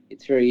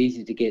it's very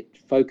easy to get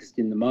focused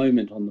in the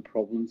moment on the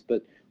problems,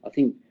 but I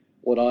think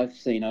what I've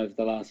seen over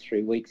the last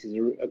 3 weeks is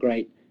a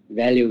great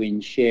value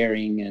in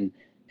sharing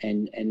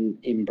and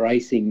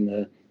embracing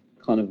the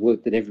kind of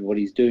work that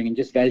everybody's doing, and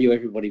just value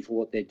everybody for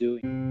what they're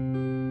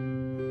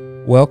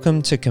doing.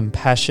 Welcome to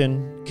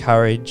Compassion,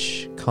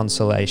 Courage,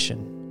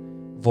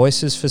 Consolation,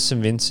 Voices for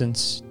St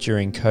Vincent's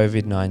during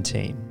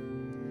COVID-19.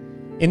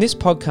 In this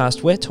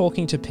podcast, we're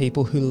talking to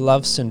people who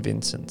love St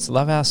Vincent's,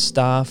 love our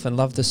staff and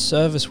love the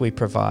service we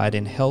provide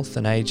in health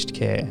and aged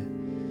care.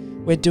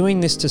 We're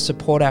doing this to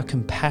support our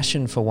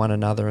compassion for one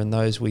another and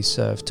those we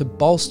serve, to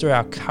bolster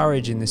our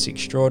courage in this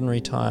extraordinary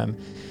time,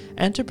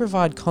 and to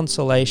provide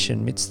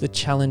consolation amidst the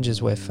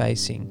challenges we're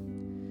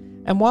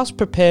facing. And whilst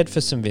prepared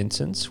for St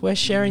Vincent's, we're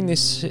sharing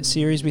this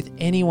series with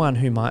anyone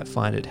who might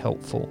find it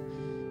helpful.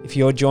 If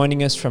you're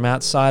joining us from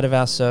outside of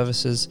our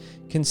services,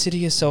 consider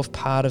yourself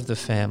part of the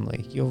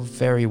family. You're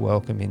very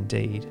welcome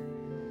indeed.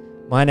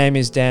 My name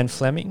is Dan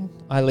Fleming.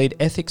 I lead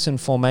Ethics and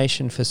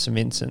Formation for St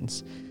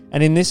Vincent's.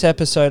 And in this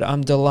episode,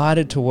 I'm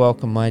delighted to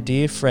welcome my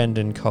dear friend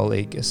and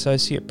colleague,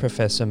 Associate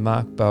Professor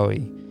Mark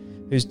Bowie,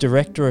 who's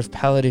Director of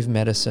Palliative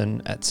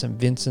Medicine at St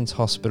Vincent's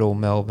Hospital,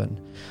 Melbourne.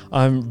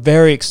 I'm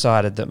very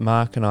excited that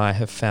Mark and I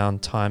have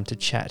found time to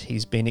chat.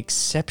 He's been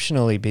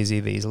exceptionally busy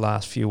these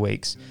last few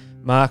weeks.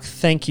 Mark,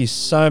 thank you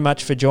so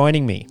much for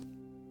joining me.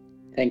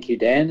 Thank you,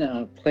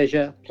 Dan.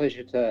 Pleasure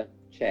to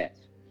chat.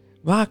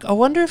 Mark, I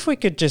wonder if we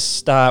could just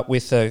start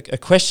with a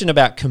question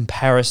about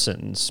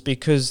comparisons,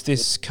 because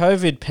this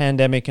COVID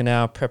pandemic and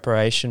our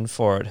preparation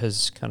for it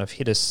has kind of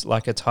hit us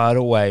like a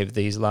tidal wave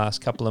these last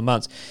couple of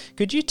months.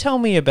 Could you tell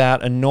me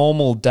about a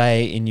normal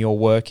day in your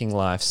working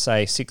life,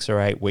 say 6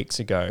 or 8 weeks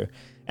ago,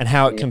 and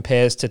how it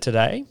compares to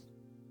today?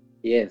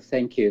 Yeah,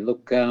 thank you.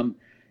 Look,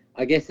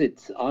 I guess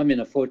I'm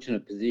in a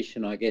fortunate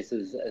position, I guess,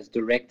 as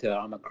director.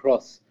 I'm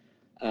across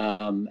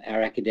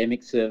our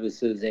academic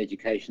services,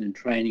 education and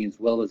training, as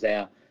well as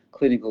our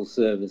clinical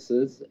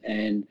services.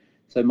 And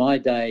so my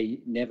day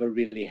never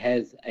really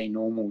has a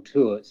normal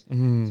to it.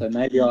 So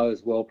maybe I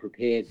was well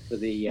prepared for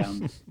the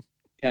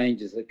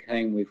changes that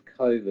came with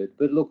COVID.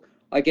 But look,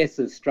 I guess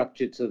there's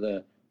structure to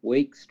the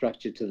week,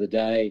 structure to the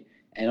day,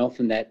 and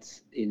often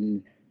that's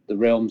in the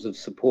realms of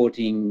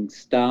supporting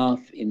staff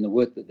in the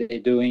work that they're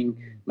doing,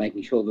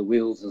 making sure the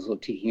wheels are sort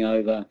of ticking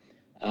over.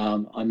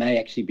 I may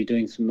actually be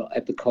doing some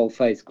at the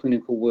coalface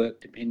clinical work,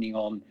 depending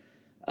on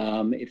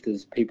if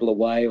there's people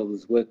away or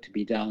there's work to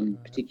be done,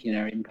 particularly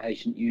in our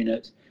inpatient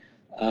unit.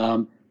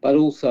 But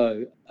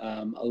also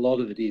a lot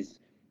of it is,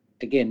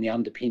 again, the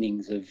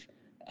underpinnings of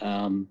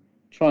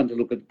trying to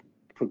look at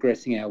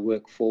progressing our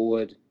work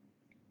forward,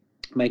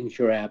 making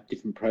sure our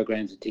different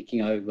programs are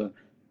ticking over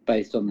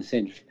based on the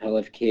Centre for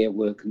Palliative Care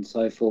work and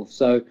so forth.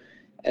 So,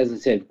 as I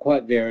said,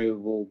 quite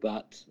variable,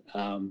 but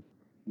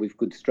with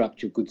good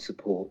structure, good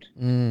support.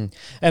 And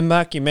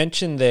Mark, you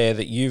mentioned there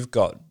that you've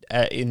got,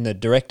 in the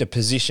director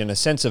position, a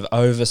sense of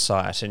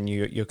oversight, and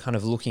you're kind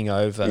of looking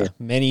over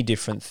many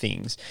different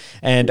things.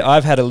 And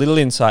I've had a little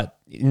insight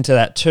into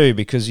that too,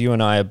 because you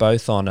and I are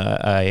both on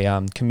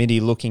a committee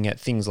looking at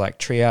things like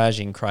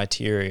triaging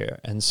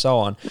criteria and so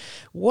on.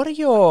 What are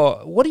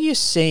you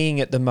seeing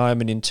at the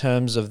moment in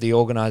terms of the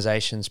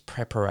organisation's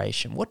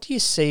preparation? What do you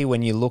see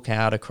when you look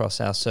out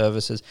across our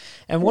services,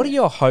 and what are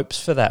your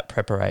hopes for that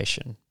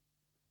preparation?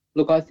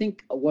 Look, I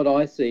think what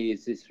I see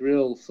is this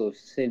real sort of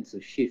sense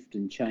of shift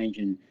and change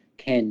and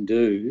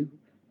can-do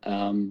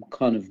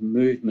kind of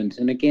movement.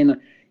 And again,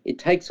 it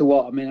takes a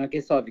while. I mean, I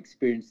guess I've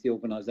experienced the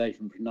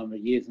organisation for a number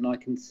of years, and I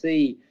can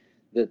see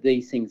that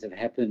these things have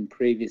happened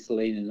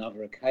previously and on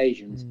other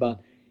occasions. But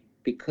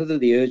because of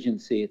the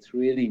urgency, it's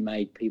really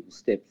made people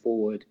step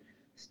forward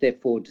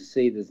to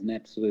see there's an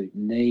absolute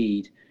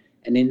need.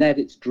 And in that,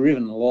 it's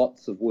driven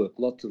lots of work,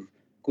 lots of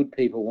good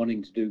people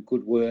wanting to do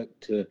good work,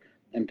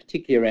 and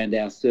particularly around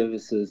our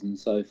services and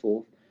so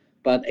forth.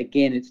 But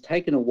again, it's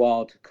taken a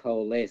while to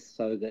coalesce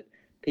so that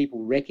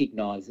people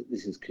recognise that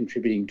this is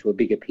contributing to a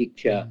bigger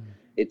picture.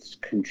 It's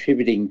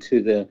contributing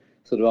to the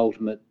sort of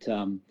ultimate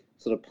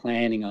sort of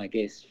planning, I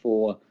guess,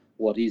 for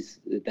what is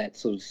that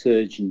sort of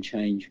surge and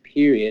change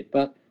period,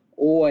 but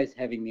always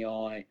having the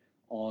eye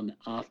on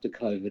after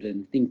COVID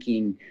and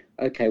thinking,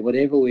 okay,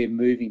 whatever we're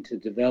moving to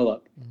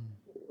develop,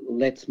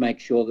 let's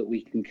make sure that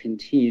we can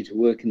continue to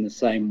work in the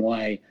same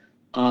way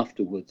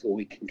afterwards, or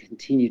we can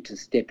continue to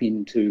step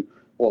into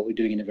what we're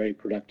doing in a very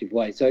productive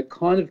way. So it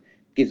kind of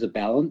gives a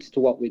balance to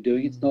what we're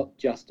doing. It's not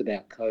just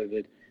about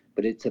COVID,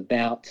 but it's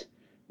about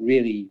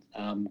really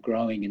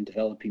growing and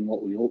developing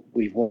what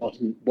we've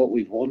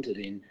wanted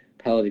in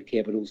palliative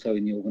care, but also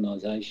in the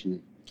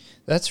organisation.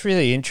 That's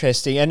really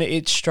interesting, and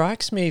it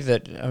strikes me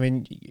that, I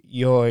mean,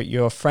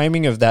 your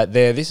framing of that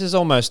there, this is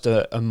almost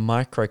a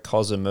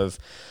microcosm of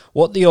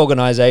what the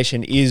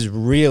organisation is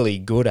really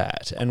good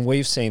at, and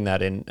we've seen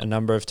that in a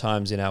number of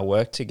times in our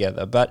work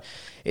together. But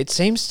it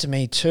seems to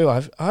me too,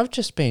 I've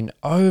just been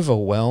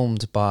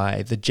overwhelmed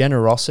by the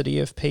generosity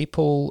of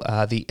people,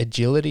 the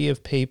agility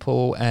of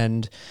people,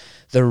 and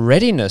the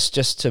readiness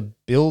just to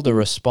build a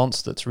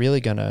response that's really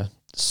going to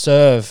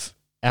serve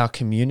our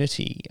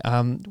community.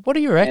 What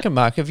do you reckon,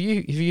 Mark? Have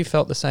you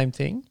felt the same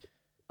thing?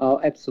 Oh,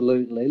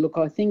 absolutely. Look,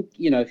 I think,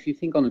 if you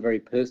think on a very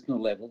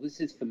personal level, this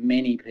is for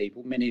many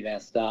people, many of our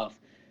staff,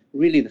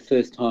 really the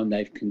first time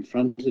they've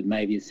confronted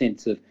maybe a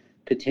sense of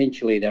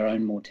potentially their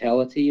own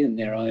mortality and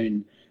their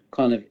own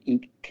kind of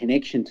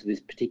connection to this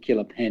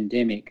particular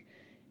pandemic.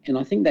 And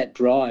I think that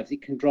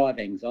it can drive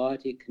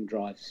anxiety, it can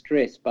drive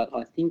stress, but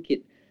I think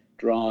it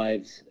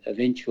drives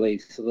eventually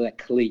sort of that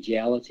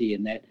collegiality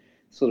and that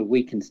sort of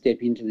we can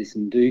step into this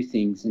and do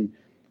things. And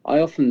I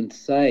often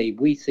say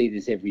we see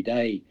this every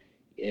day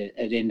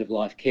at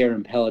end-of-life care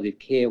and palliative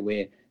care,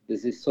 where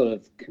there's this sort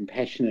of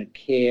compassionate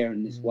care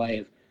and this way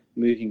of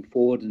moving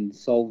forward and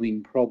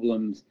solving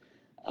problems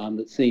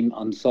that seem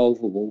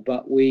unsolvable.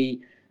 But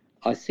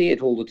I see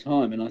it all the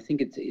time, and I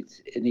think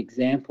it's an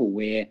example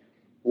where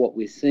what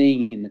we're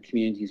seeing in the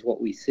community is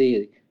what we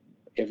see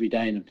every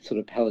day in a sort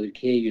of palliative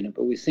care unit,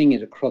 but we're seeing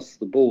it across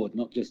the board,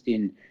 not just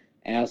in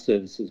our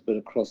services, but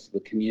across the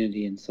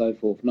community and so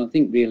forth. And I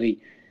think really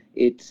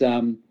it's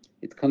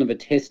kind of a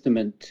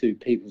testament to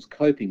people's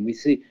coping. We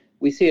see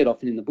it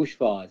often in the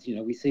bushfires.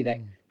 We see that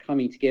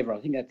coming together. I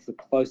think that's the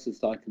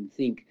closest I can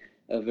think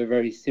of a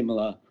very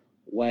similar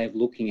way of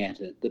looking at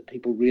it, that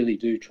people really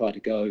do try to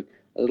go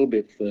a little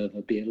bit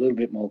further, be a little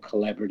bit more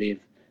collaborative,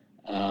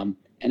 and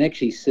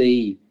actually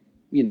see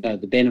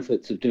the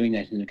benefits of doing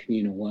that in a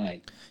communal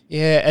way.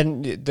 Yeah,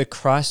 and the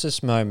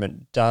crisis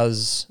moment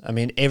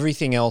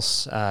everything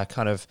else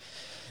kind of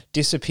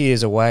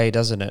disappears away,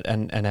 doesn't it?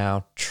 And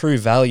our true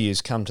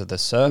values come to the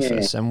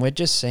surface, and we're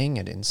just seeing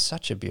it in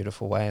such a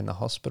beautiful way in the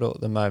hospital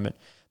at the moment.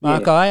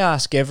 Mark, I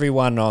ask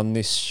everyone on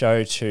this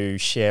show to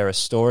share a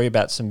story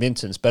about St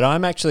Vincent's, but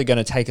I'm actually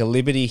going to take a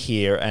liberty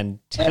here and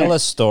tell a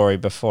story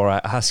before I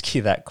ask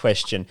you that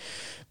question,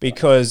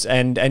 because,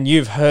 and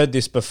you've heard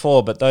this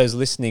before, but those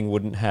listening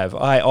wouldn't have.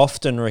 I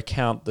often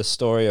recount the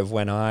story of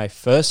when I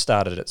first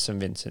started at St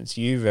Vincent's.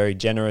 You very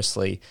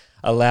generously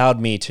allowed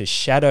me to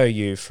shadow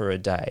you for a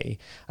day,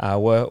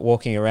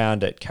 walking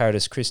around at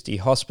Caritas Christi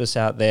Hospice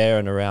out there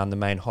and around the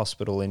main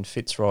hospital in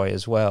Fitzroy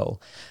as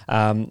well,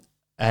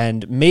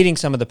 and meeting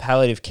some of the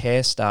palliative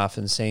care staff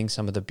and seeing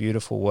some of the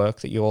beautiful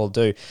work that you all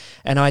do.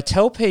 And I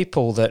tell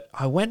people that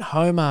I went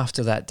home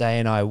after that day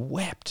and I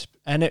wept.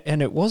 And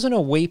it wasn't a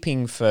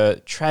weeping for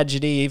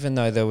tragedy, even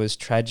though there was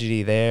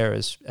tragedy there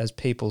as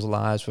people's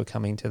lives were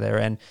coming to their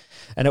end.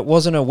 And it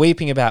wasn't a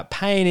weeping about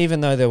pain,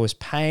 even though there was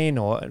pain,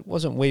 or it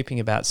wasn't weeping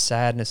about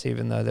sadness,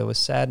 even though there was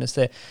sadness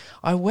there.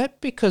 I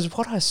wept because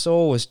what I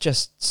saw was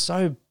just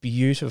so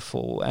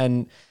beautiful,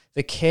 and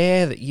the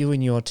care that you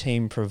and your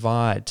team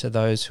provide to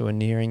those who are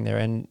nearing their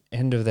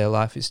end of their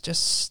life is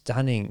just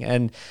stunning.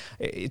 And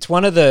it's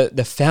one of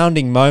the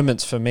founding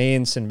moments for me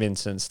in St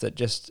Vincent's that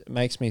just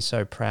makes me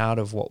so proud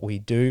of what we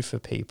do for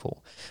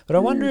people. But I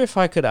wonder if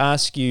I could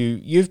ask you,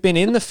 you've been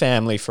in the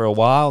family for a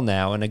while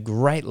now and a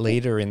great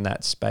leader in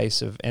that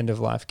space of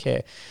end-of-life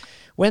care.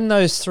 When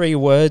those three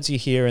words you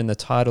hear in the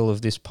title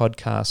of this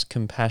podcast,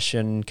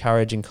 compassion,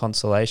 courage and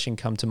consolation,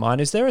 come to mind,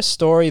 is there a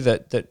story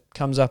that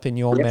comes up in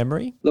your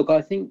memory? Look,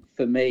 I think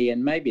for me,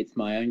 and maybe it's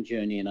my own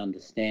journey and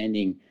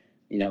understanding,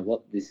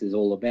 what this is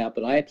all about,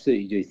 but I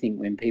absolutely do think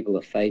when people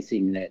are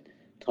facing that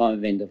time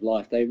of end of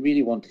life, they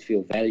really want to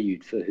feel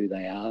valued for who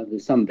they are.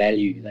 There's some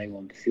value. They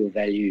want to feel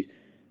valued,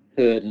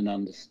 heard and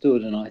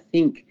understood. And I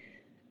think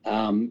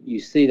you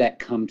see that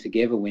come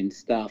together when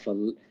staff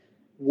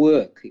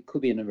work. It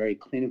could be in a very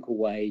clinical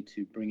way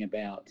to bring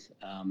about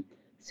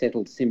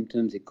settled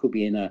symptoms. It could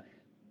be in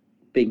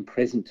being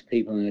present to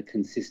people in a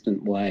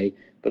consistent way.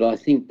 But I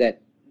think that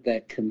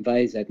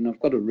conveys that. And I've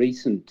got a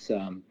recent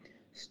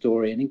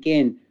story. And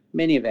again,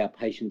 many of our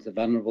patients are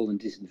vulnerable and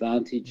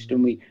disadvantaged.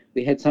 And we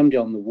had somebody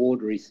on the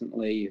ward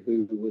recently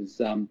who was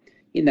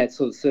in that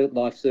sort of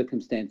life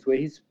circumstance where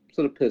his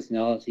sort of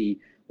personality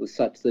was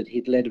such that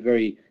he'd led a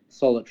very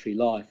solitary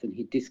life, and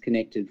he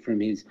disconnected from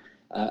his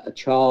a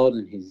child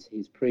and his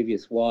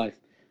previous wife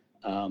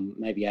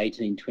maybe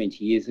 18,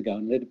 20 years ago,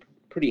 and led a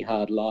pretty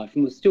hard life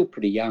and was still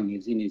pretty young. He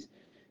was in his,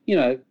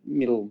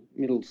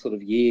 middle sort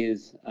of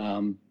years.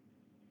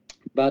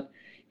 But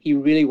he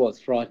really was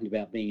frightened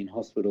about being in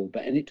hospital.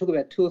 And it took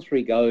about 2 or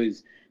 3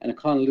 goes and a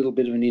kind of little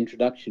bit of an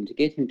introduction to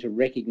get him to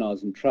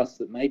recognise and trust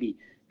that maybe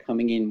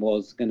coming in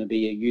was going to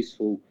be a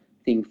useful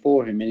thing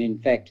for him. And in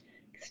fact,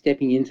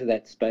 stepping into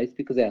that space,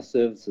 because our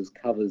services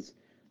covers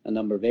a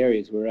number of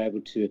areas, we're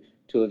able to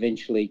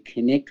eventually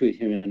connect with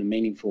him in a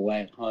meaningful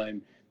way at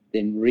home,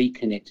 then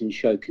reconnect and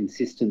show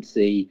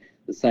consistency,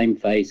 the same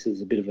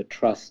faces, a bit of a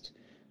trust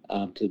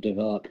to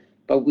develop.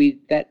 But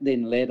that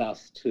then led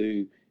us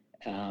to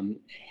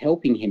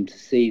helping him to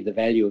see the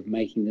value of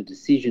making the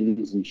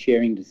decisions and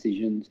sharing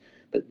decisions.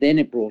 But then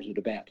it brought it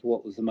about to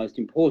what was the most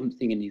important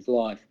thing in his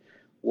life,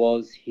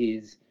 was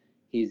his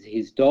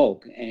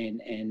dog,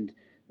 and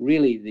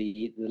really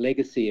the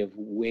legacy of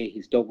where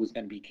his dog was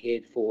going to be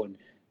cared for, and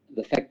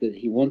the fact that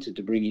he wanted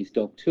to bring his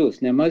dog to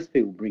us. Now, most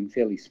people bring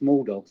fairly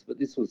small dogs, but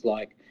this was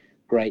like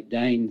Great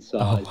Dane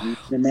size. Oh, wow. You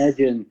can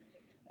imagine,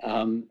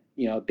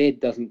 a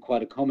bed doesn't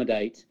quite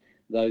accommodate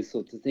those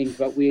sorts of things.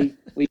 But we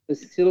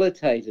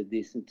facilitated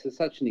this and to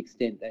such an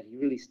extent that he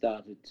really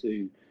started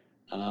to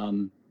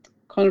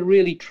kind of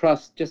really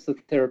trust just the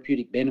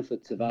therapeutic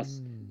benefits of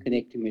us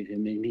connecting with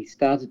him. And he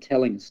started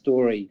telling a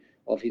story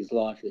of his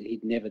life that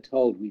he'd never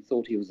told. We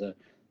thought he was a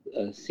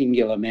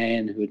singular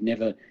man who had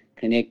never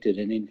connected.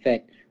 And in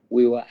fact,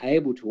 we were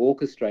able to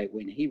orchestrate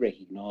when he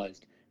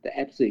recognised that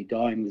absolutely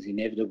dying was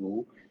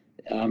inevitable.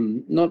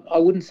 I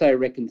wouldn't say a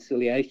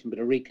reconciliation, but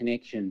a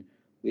reconnection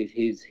with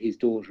his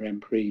daughter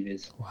and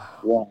previous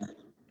wife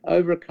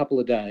over a couple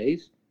of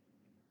days.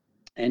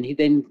 And he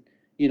then,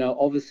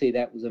 obviously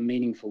that was a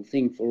meaningful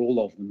thing for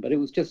all of them, but it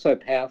was just so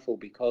powerful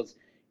because,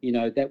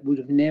 that would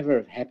have never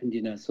have happened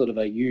in a sort of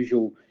a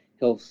usual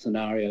health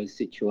scenario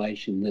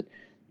situation, that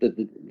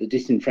the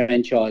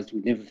disenfranchised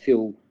would never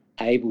feel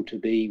able to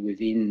be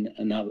within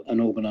an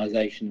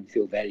organisation and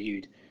feel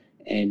valued.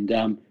 And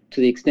to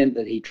the extent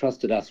that he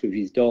trusted us with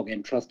his dog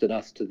and trusted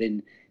us to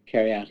then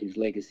carry out his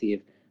legacy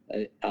of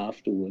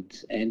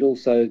afterwards. And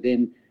also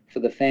then for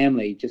the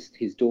family, just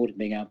his daughter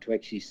being able to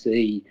actually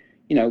see,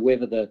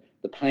 whether the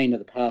pain of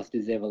the past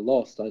is ever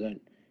lost, I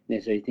don't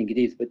necessarily think it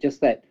is, but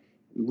just that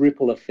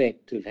ripple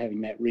effect of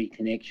having that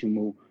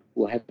reconnection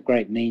will have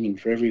great meaning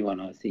for everyone,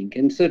 I think,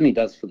 and certainly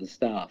does for the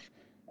staff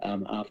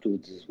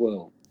afterwards as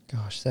well.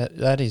 Gosh,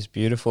 that is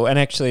beautiful. And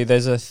actually,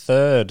 there's a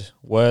third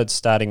word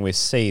starting with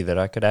C that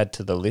I could add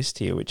to the list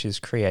here, which is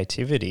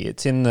creativity.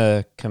 It's in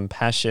the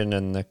compassion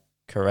and the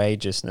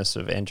courageousness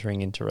of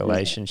entering into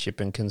relationship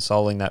and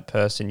consoling that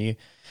person. You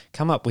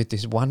come up with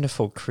these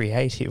wonderful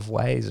creative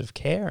ways of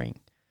caring.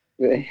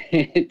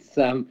 It's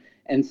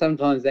and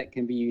sometimes that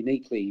can be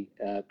uniquely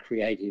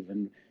creative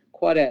and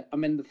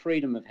the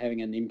freedom of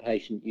having an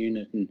inpatient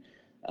unit and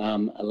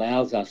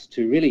allows us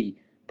to really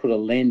put a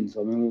lens.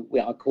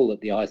 I call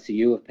it the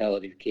ICU of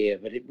palliative care,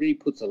 but it really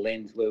puts a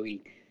lens where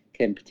we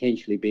can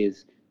potentially be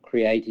as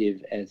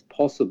creative as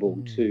possible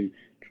to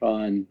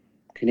try and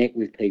connect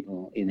with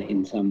people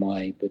in some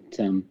way. But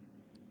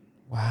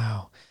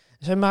wow.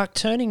 So, Mark,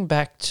 turning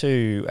back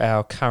to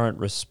our current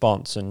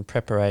response and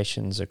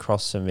preparations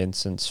across St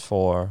Vincent's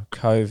for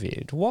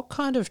COVID, what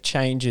kind of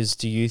changes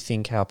do you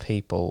think our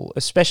people,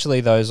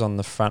 especially those on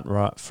the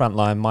front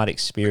line, might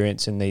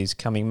experience in these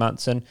coming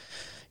months? And,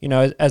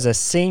 as a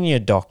senior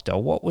doctor,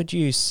 what would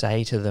you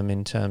say to them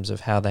in terms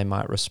of how they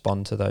might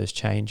respond to those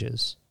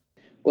changes?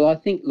 Well, I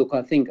think,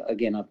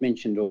 again, I've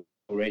mentioned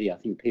already, I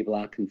think people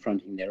are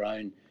confronting their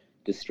own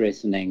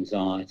distress and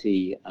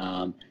anxiety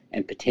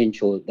and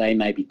potential that they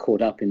may be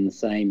caught up in the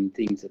same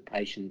things that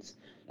patients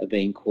are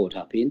being caught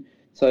up in.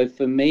 So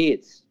for me,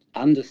 it's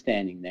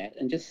understanding that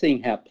and just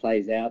seeing how it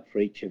plays out for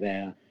each of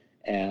our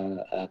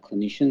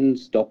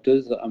clinicians,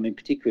 doctors.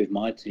 Particularly with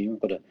my team,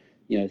 I've got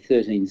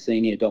 13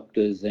 senior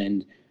doctors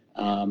and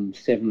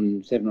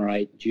 7 or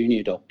 8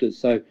 junior doctors.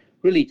 So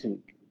really to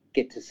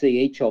get to see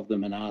each of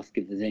them and ask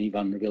if there's any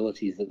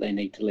vulnerabilities that they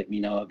need to let me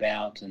know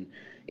about and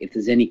if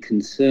there's any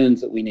concerns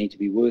that we need to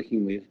be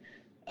working with.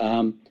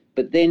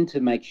 But then to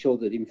make sure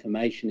that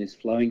information is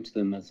flowing to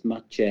them as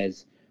much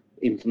as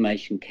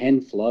information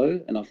can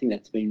flow. And I think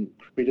that's been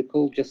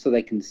critical, just so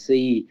they can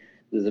see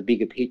there's a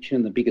bigger picture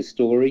and the bigger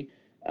story,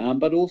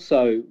 but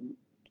also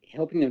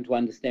helping them to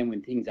understand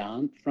when things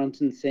aren't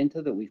front and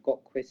centre, that we've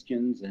got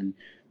questions and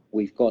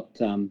we've got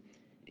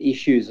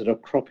issues that are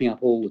cropping up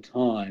all the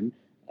time,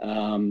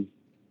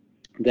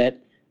 that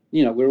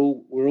we're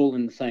all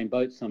in the same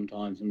boat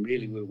sometimes, and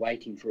really we're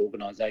waiting for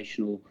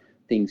organisational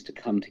things to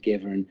come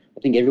together. And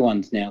I think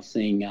everyone's now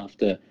seeing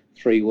after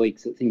 3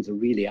 weeks that things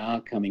really are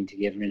coming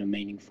together in a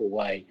meaningful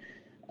way,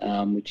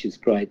 which is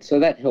great. So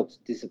that helps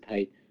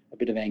dissipate a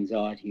bit of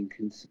anxiety and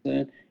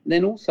concern. And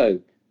then also,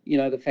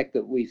 the fact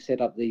that we've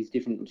set up these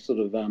different sort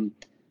of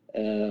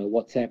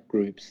WhatsApp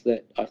groups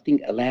that I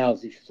think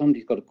allows, if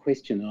somebody's got a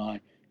question and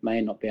I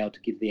may not be able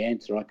to give the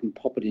answer, I can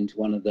pop it into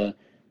one of the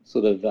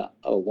sort of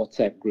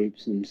WhatsApp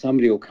groups and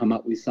somebody will come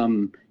up with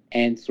some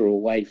answer or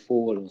way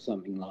forward or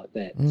something like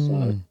that.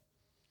 So,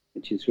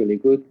 which is really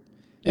good.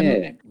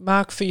 And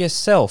Mark, for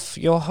yourself,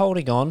 you're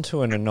holding on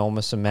to an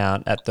enormous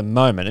amount at the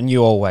moment, and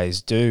you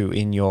always do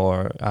in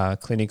your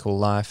clinical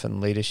life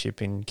and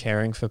leadership in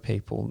caring for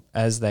people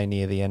as they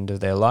near the end of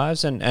their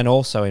lives, and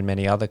also in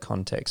many other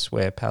contexts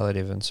where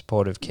palliative and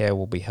supportive care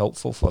will be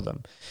helpful for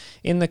them.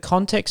 In the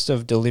context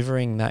of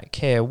delivering that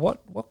care,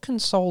 what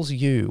consoles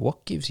you?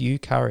 What gives you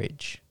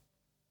courage?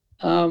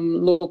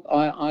 Look,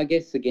 I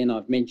guess, again,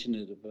 I've mentioned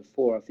it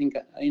before. I think,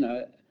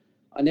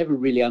 I never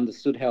really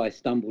understood how I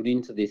stumbled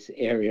into this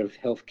area of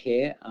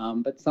healthcare,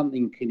 but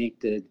something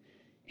connected,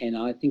 and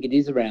I think it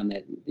is around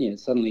that.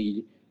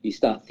 Suddenly you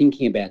start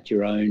thinking about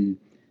your own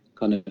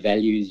kind of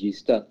values, you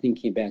start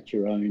thinking about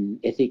your own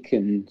ethic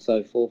and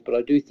so forth. But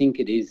I do think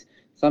it is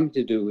something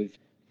to do with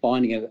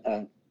finding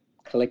a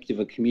collective,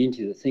 a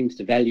community that seems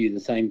to value the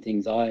same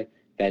things I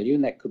value,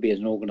 and that could be at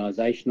an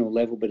organisational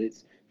level, but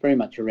it's very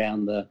much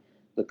around the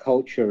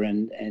culture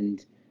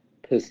and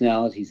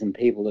personalities and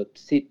people that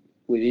sit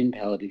within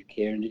palliative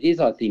care. And it is,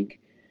 I think,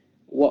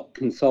 what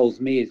consoles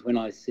me is when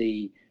I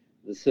see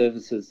the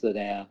services that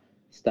our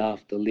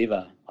staff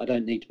deliver. I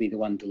don't need to be the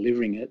one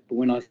delivering it, but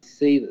when I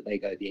see that they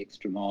go the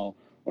extra mile,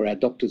 or our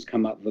doctors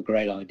come up with a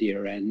great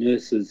idea, or our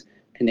nurses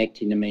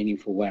connect in a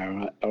meaningful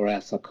way, or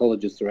our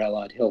psychologists or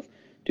allied health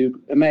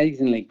do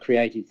amazingly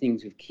creative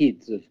things with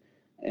kids, of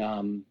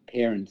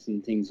parents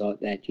and things like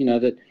that.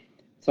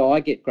 So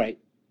I get great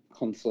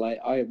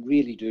consolation. I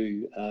really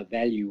do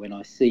value when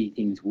I see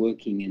things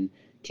working and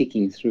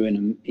ticking through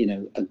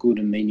in a good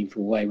and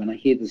meaningful way, when I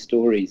hear the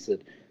stories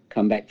that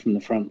come back from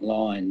the front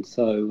line.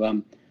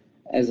 So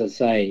as I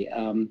say,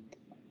 I'm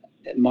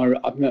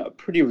a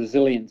pretty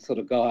resilient sort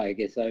of guy, I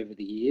guess, over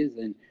the years,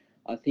 and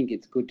I think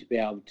it's good to be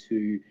able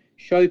to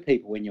show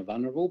people when you're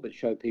vulnerable, but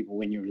show people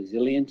when you're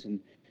resilient, and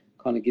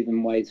kind of give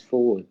them ways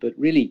forward, but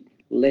really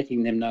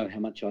letting them know how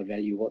much I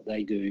value what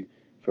they do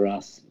for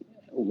us,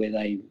 where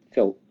they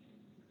felt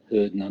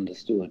heard and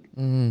understood.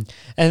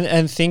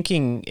 And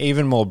thinking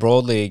even more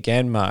broadly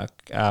again, Mark,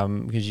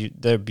 because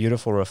they're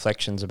beautiful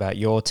reflections about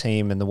your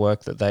team and the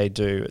work that they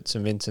do at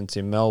St Vincent's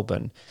in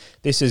Melbourne.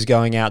 This is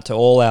going out to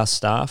all our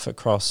staff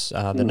across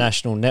the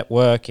national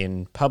network,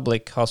 in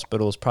public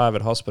hospitals,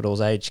 private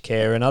hospitals, aged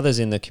care, and others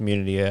in the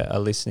community are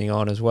listening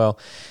on as well.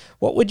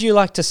 What would you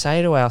like to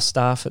say to our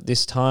staff at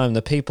this time,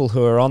 the people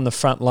who are on the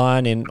front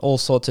line in all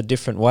sorts of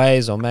different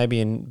ways, or maybe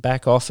in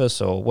back office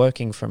or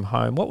working from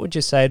home? What would you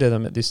say to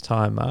them at this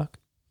time, Mark?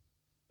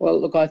 Well,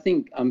 look, I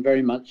think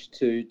very much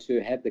to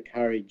have the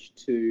courage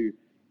to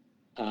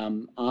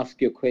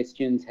ask your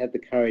questions, have the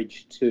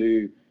courage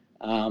to,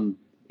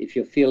 if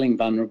you're feeling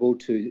vulnerable,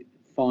 to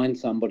find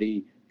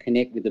somebody,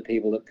 connect with the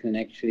people that can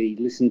actually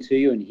listen to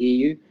you and hear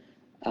you,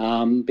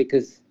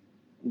 because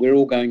we're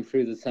all going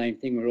through the same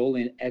thing. We're all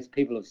in, as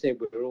people have said,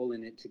 we're all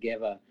in it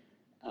together.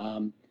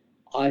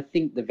 I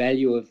think the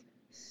value of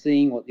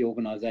seeing what the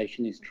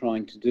organisation is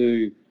trying to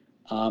do,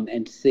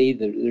 and see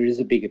that there is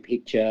a bigger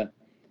picture,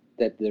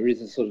 that there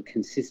is a sort of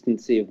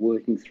consistency of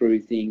working through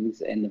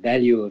things, and the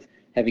value of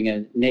having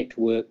a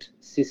networked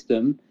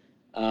system,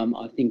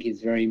 I think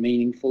is very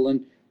meaningful.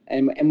 And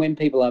when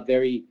people are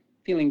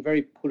feeling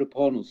very put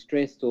upon or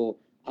stressed or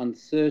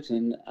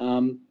uncertain,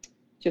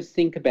 just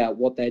think about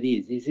what that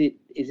is. Is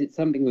it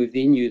something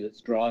within you that's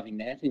driving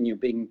that, and you're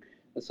being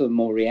sort of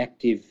more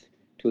reactive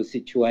to a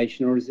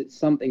situation, or is it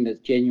something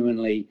that's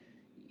genuinely,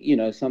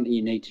 something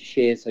you need to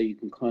share so you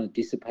can kind of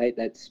dissipate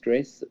that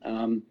stress?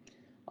 I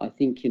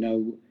think,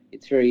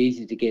 it's very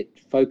easy to get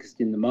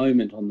focused in the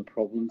moment on the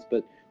problems,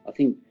 but I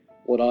think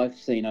what I've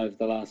seen over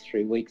the last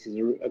 3 weeks is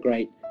a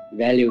great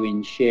value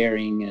in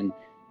sharing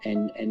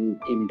and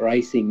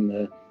embracing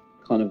the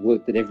kind of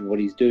work that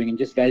everybody's doing, and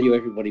just value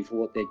everybody for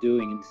what they're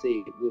doing, and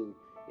see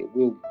it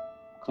will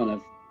kind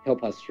of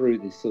help us through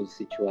this sort of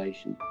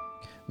situation.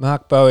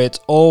 Mark Bowe, it's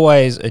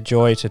always a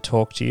joy to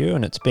talk to you,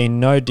 and it's been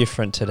no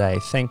different today.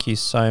 Thank you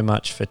so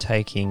much for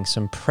taking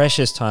some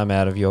precious time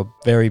out of your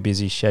very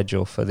busy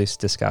schedule for this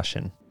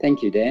discussion.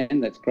 Thank you, Dan.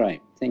 That's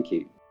great. Thank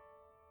you.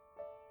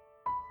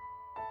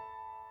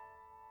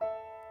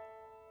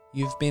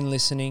 You've been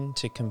listening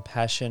to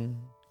Compassion,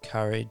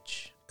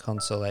 Courage,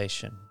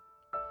 Consolation.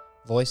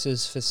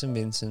 Voices for St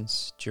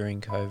Vincent's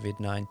during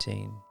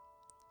COVID-19.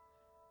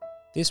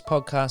 This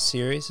podcast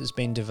series has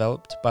been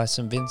developed by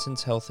St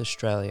Vincent's Health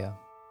Australia.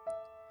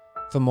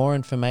 For more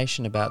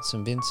information about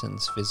St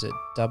Vincent's, visit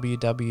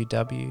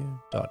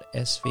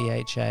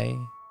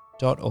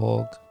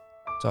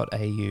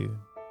www.svha.org.au.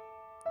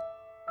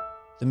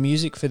 The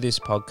music for this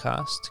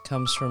podcast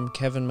comes from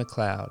Kevin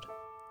MacLeod.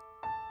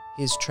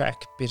 His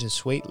track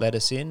Bittersweet let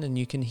us in, and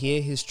you can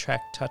hear his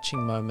track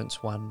Touching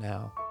Moments 1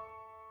 now.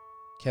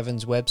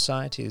 Kevin's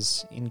website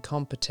is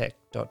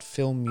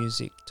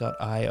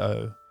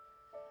incompetech.filmmusic.io,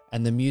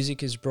 and the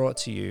music is brought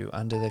to you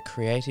under the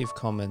Creative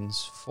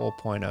Commons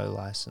 4.0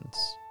 license.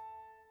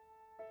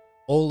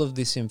 All of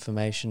this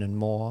information and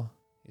more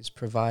is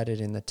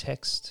provided in the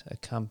text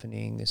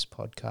accompanying this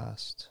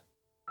podcast.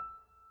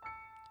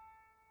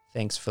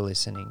 Thanks for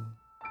listening.